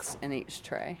 stocks in each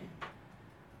tray.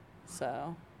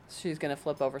 So she's going to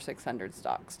flip over 600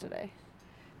 stocks today.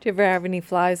 Do you ever have any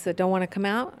flies that don't want to come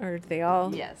out, or do they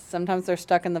all? Yes. Sometimes they're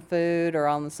stuck in the food or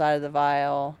on the side of the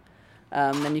vial.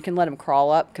 Then you can let them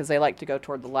crawl up because they like to go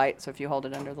toward the light. So if you hold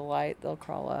it under the light, they'll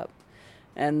crawl up.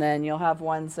 And then you'll have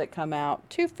ones that come out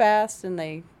too fast and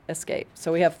they escape.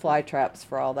 So we have fly traps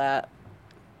for all that.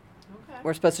 Okay.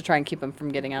 We're supposed to try and keep them from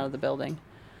getting out of the building,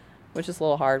 which is a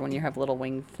little hard when you have little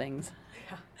winged things.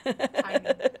 Tiny.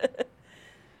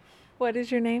 What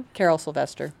is your name? Carol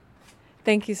Sylvester.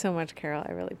 Thank you so much, Carol.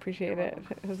 I really appreciate it.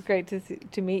 It was great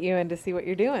to meet you and to see what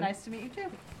you're doing. Nice to meet you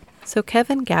too. So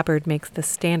Kevin Gabbard makes the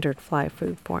standard fly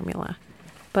food formula,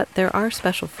 but there are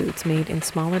special foods made in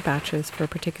smaller batches for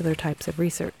particular types of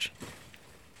research.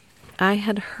 I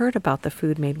had heard about the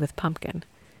food made with pumpkin.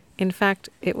 In fact,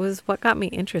 it was what got me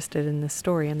interested in this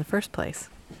story in the first place.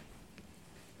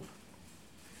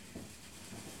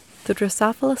 The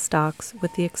Drosophila stocks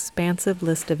with the expansive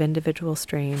list of individual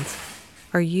strains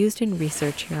are used in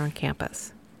research here on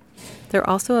campus. They're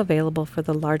also available for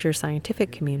the larger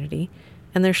scientific community,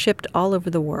 and they're shipped all over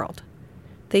the world.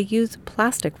 They use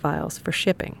plastic vials for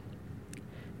shipping.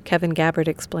 Kevin Gabbard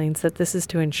explains that this is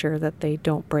to ensure that they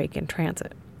don't break in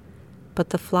transit. But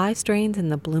the fly strains in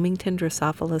the Bloomington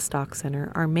Drosophila Stock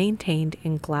Center are maintained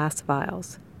in glass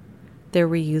vials. They're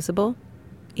reusable,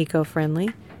 eco-friendly,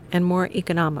 and more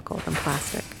economical than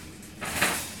plastic.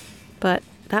 But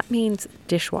that means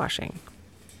dishwashing.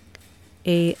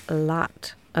 A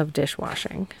lot of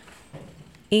dishwashing.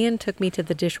 Ian took me to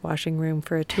the dishwashing room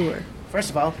for a tour. First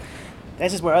of all,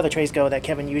 this is where other trays go that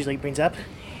Kevin usually brings up.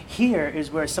 Here is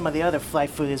where some of the other fly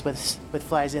food is with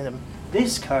flies in them.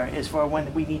 This cart is for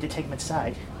when we need to take them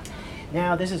inside.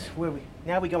 Now this is where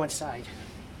we go inside.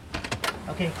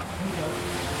 Okay, here we go.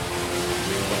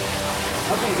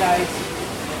 Okay, guys.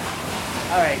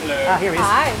 All right. Hello. Here he is.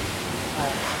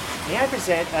 Hi. May I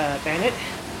present Bennett?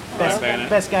 Bennett.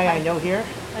 Best guy I know here.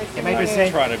 Nice to And may I meet you.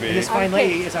 present Try to be. this I'm fine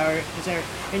lady Kate. is our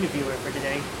interviewer for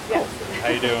today. Yes. How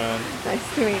you doing?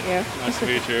 Nice to meet you. Nice to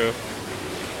meet you.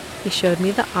 He showed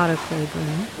me the autoclave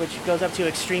room. which goes up to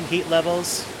extreme heat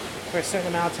levels for a certain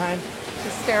amount of time. To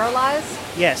sterilize?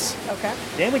 Yes. Okay.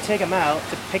 Then we take them out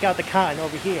to pick out the cotton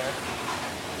over here.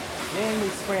 Then we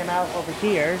spray them out over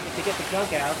here to get the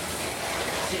gunk out.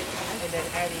 And then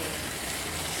adding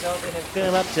soap and then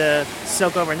fill them up to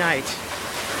soak overnight.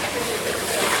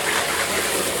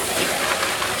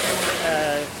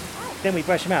 Then we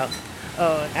brush them out.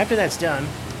 After that's done,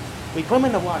 we put them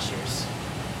in the washers.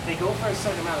 They go for a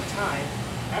certain amount of time.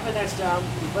 After that's done,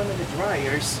 we put them in the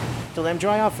dryers to let them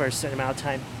dry off for a certain amount of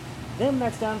time. Then when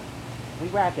that's done, we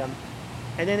rack them,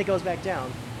 and then it goes back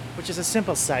down, which is a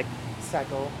simple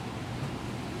cycle,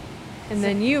 And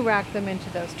then you rack them into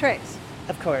those trays.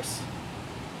 of course.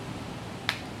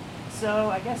 So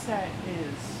I guess that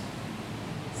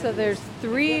is, So there's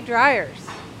 3 dryers.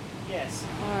 yes.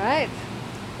 All right.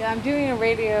 Yeah, I'm doing a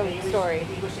radio Any story,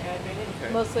 you wish to add, Megan?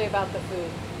 Okay. mostly about the food.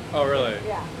 Oh, really?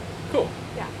 Yeah, Cool.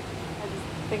 yeah. I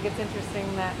just think it's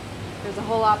interesting that there's a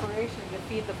whole operation to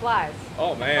feed the flies.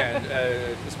 Oh man,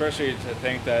 especially to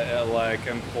think that it like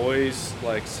employs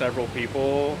like several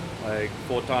people, like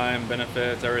full-time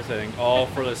benefits, everything, all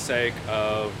for the sake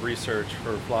of research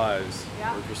for flies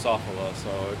Yeah. or Drosophila.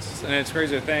 So it's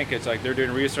crazy to think it's like they're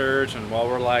doing research, and while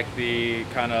we're like the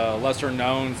kind of lesser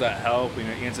knowns that help,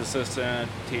 Ian's assistant,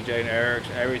 TJ and Eric,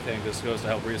 everything just goes to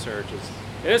help research.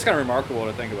 It is kind of remarkable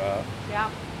to think about. Yeah,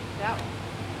 yeah,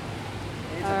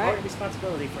 It's All a right. important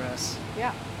responsibility for us.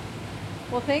 yeah.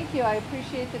 Well, thank you. I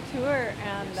appreciate the tour,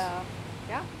 and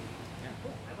yeah.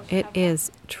 It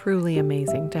is truly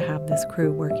amazing to have this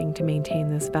crew working to maintain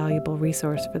this valuable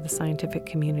resource for the scientific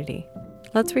community.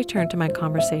 Let's return to my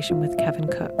conversation with Kevin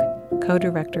Cook,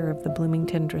 co-director of the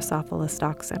Bloomington Drosophila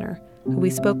Stock Center, who we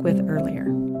spoke with earlier.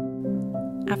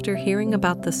 After hearing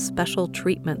about the special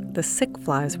treatment the sick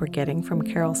flies were getting from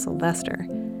Carol Sylvester,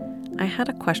 I had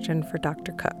a question for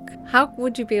Dr. Cook. How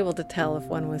would you be able to tell if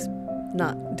one was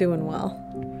not doing well?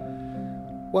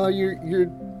 Well, you're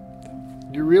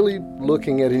really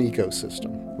looking at an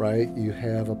ecosystem, right? You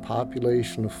have a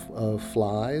population of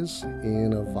flies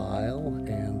in a vial,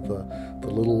 and the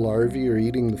little larvae are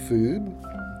eating the food,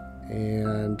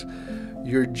 and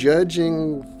you're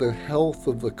judging the health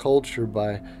of the culture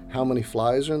by how many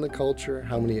flies are in the culture,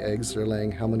 how many eggs they're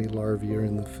laying, how many larvae are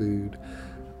in the food,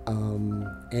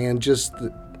 and just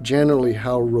generally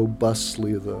how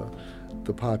robustly the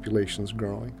population's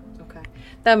growing. Okay.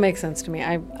 That makes sense to me.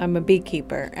 I'm a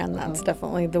beekeeper, and that's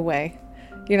definitely the way.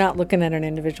 You're not looking at an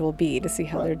individual bee to see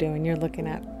how they're doing. You're looking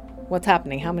at what's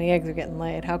happening, how many eggs are getting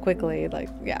laid, how quickly,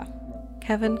 yeah.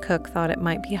 Kevin Cook thought it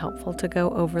might be helpful to go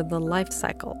over the life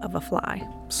cycle of a fly.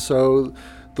 So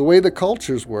the way the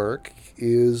cultures work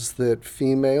is that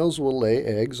females will lay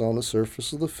eggs on the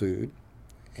surface of the food,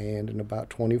 and in about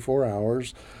 24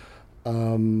 hours,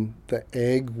 the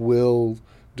egg will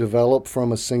develop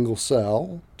from a single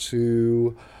cell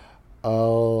to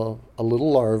a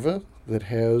little larva that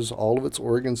has all of its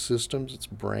organ systems, its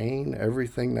brain,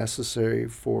 everything necessary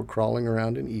for crawling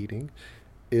around and eating.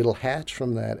 It'll hatch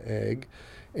from that egg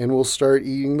and will start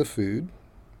eating the food,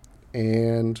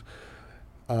 and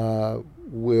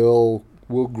will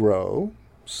grow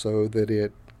so that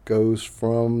it goes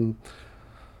from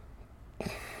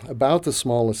about the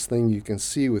smallest thing you can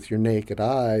see with your naked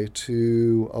eye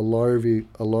to a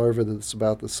larva that's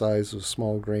about the size of a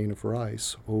small grain of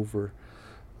rice over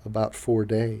about 4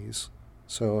 days.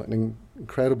 So an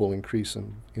incredible increase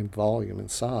in volume and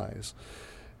size.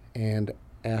 And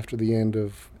after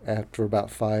about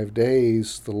 5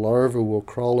 days, the larva will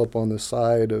crawl up on the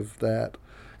side of that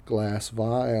glass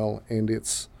vial, and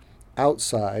its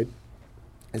outside,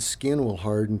 its skin will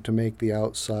harden to make the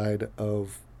outside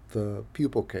of the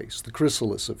pupal case, the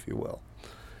chrysalis, if you will.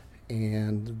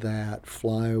 And that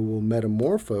fly will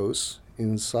metamorphose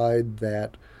inside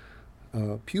that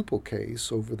pupal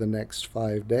case over the next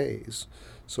 5 days.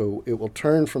 So it will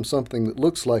turn from something that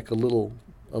looks like a little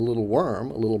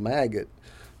worm, a little maggot,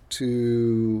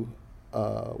 to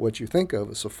what you think of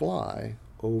as a fly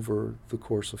over the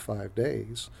course of 5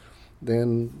 days.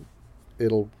 Then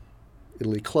it'll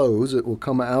eclose. It will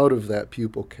come out of that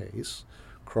pupal case,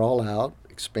 crawl out,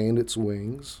 expand its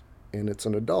wings, and it's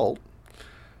an adult.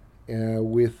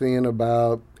 Within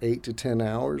about 8 to 10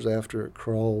 hours after it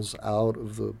crawls out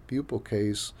of the pupal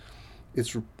case,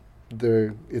 it's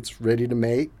ready to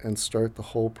mate and start the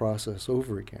whole process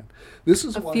over again. This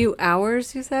is A few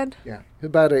hours, you said? Yeah,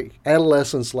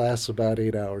 adolescence lasts about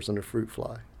 8 hours in a fruit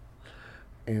fly,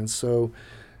 and so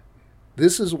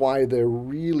this is why they're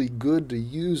really good to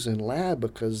use in lab,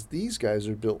 because these guys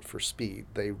are built for speed.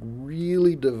 They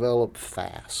really develop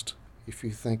fast. If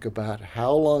you think about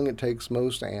how long it takes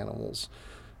most animals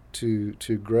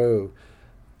to grow.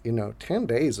 10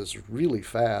 days is really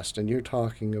fast, and you're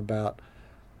talking about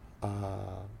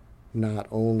not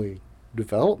only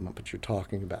development, but you're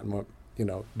talking about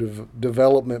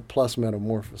development plus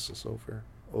metamorphosis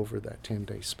over that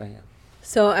 10-day span.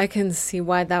 So I can see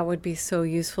why that would be so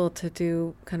useful to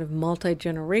do kind of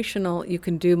multi-generational. You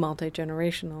can do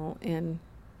multi-generational in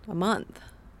a month.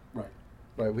 Right.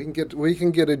 We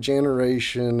can get a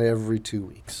generation every 2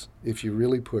 weeks if you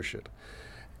really push it.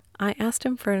 I asked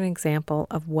him for an example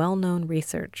of well-known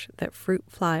research that fruit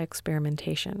fly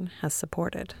experimentation has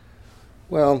supported.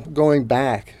 Well, going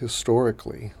back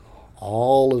historically,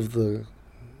 all of the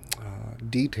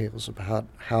details about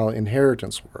how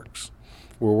inheritance works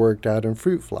were worked out in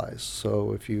fruit flies.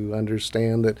 So if you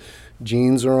understand that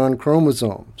genes are on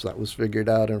chromosomes, that was figured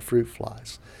out in fruit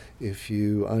flies. If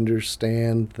you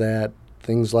understand that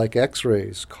things like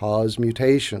X-rays cause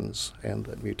mutations, and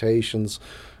that mutations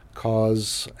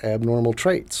cause abnormal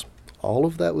traits, all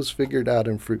of that was figured out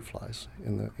in fruit flies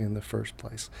in the first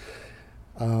place.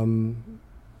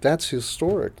 That's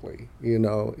historically.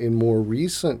 In more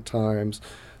recent times,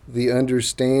 the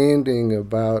understanding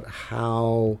about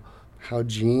how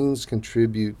genes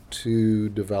contribute to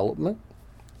development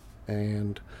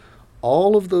and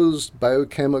all of those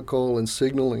biochemical and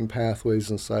signaling pathways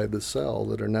inside the cell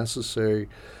that are necessary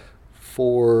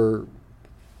for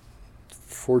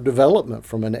development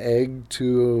from an egg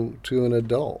to an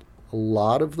adult. A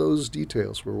lot of those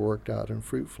details were worked out in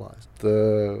fruit flies.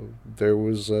 There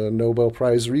was a Nobel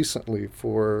Prize recently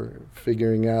for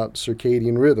figuring out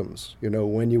circadian rhythms.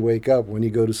 When you wake up, when you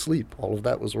go to sleep, all of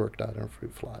that was worked out in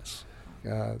fruit flies.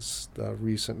 The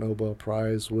recent Nobel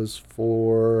Prize was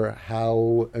for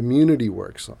how immunity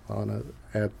works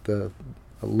at the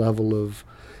level of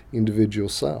individual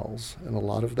cells, and a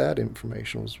lot of that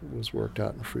information was worked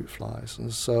out in fruit flies.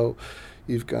 And so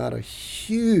you've got a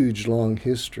huge long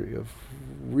history of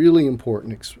really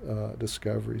important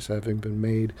discoveries having been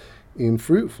made in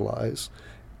fruit flies,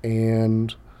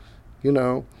 and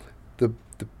the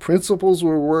principles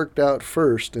were worked out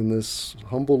first in this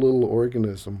humble little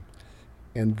organism,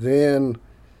 and then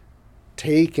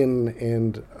taken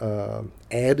and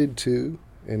added to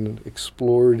and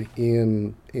explored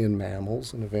in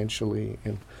mammals and eventually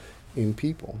in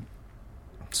people.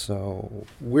 So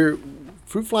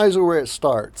fruit flies are where it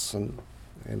starts, and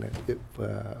it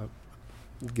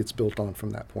gets built on from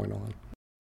that point on.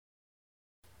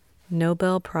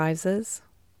 Nobel Prizes,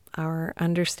 our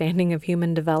understanding of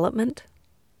human development.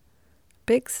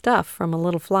 Big stuff from a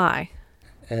little fly.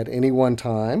 At any one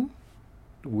time,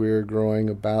 we're growing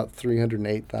about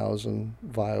 308,000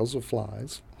 vials of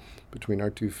flies between our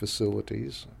two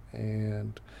facilities.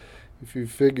 And if you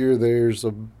figure there's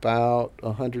about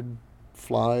 100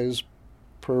 flies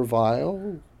per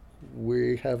vial,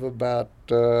 we have about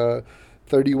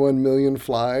 31 million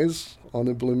flies on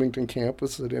the Bloomington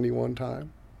campus at any one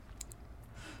time.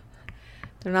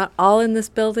 They're not all in this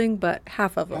building, but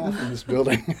half of them. Half in this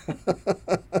building.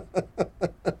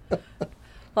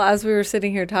 Well, as we were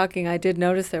sitting here talking, I did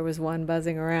notice there was one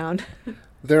buzzing around.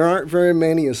 There aren't very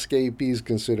many escapees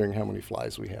considering how many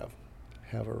flies we have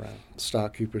around.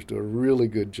 Stock keepers do a really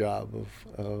good job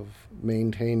of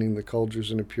maintaining the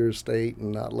cultures in a pure state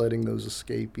and not letting those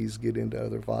escapees get into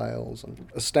other vials, and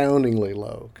astoundingly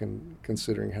low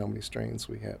considering how many strains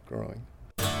we have growing.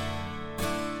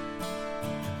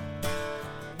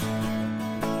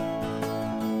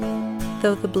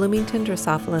 Though the Bloomington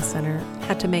Drosophila Center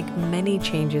had to make many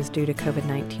changes due to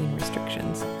COVID-19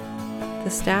 restrictions, the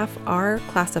staff are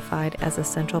classified as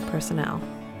essential personnel.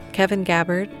 Kevin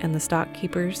Gabbard and the stock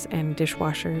keepers and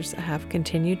dishwashers have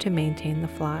continued to maintain the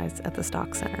flies at the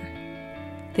stock center.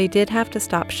 They did have to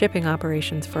stop shipping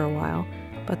operations for a while,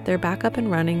 but they're back up and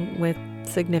running with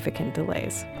significant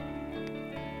delays.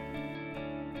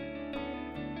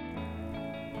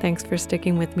 Thanks for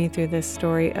sticking with me through this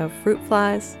story of fruit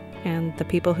flies and the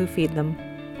people who feed them.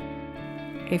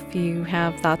 If you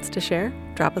have thoughts to share,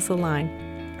 drop us a line,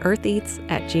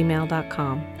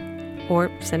 eartheats@gmail.com, or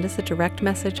send us a direct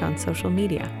message on social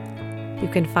media. You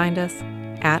can find us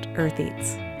at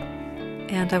eartheats.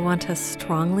 And I want to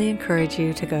strongly encourage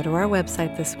you to go to our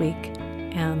website this week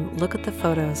and look at the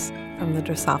photos from the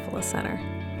Drosophila Center.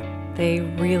 They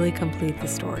really complete the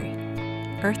story.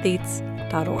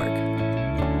 eartheats.org.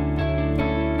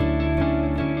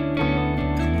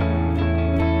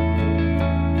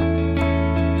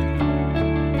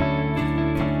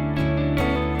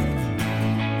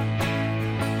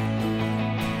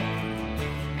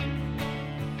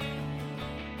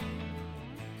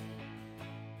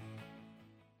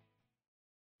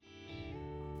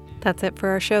 That's it for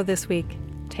our show this week.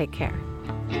 Take care.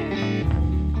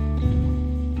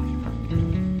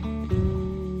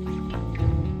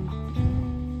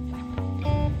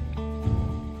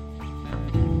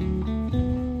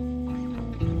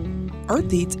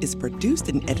 Earth Eats is produced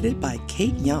and edited by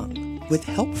Kate Young, with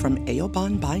help from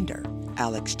Aobon Binder,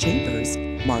 Alex Chambers,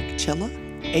 Mark Chilla,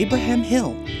 Abraham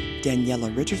Hill,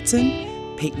 Daniela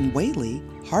Richardson, Peyton Whaley,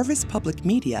 Harvest Public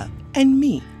Media, and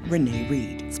me, Renee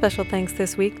Reed. Special thanks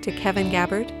this week to Kevin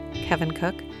Gabbard, Kevin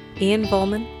Cook, Ian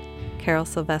Volman, Carol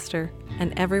Sylvester,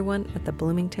 and everyone at the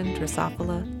Bloomington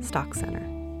Drosophila Stock Center.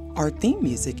 Our theme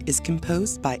music is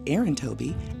composed by Aaron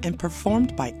Toby and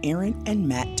performed by Aaron and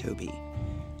Matt Toby.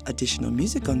 Additional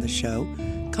music on the show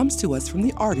comes to us from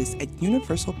the artists at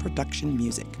Universal Production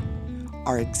Music.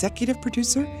 Our executive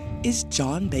producer is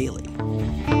John Bailey.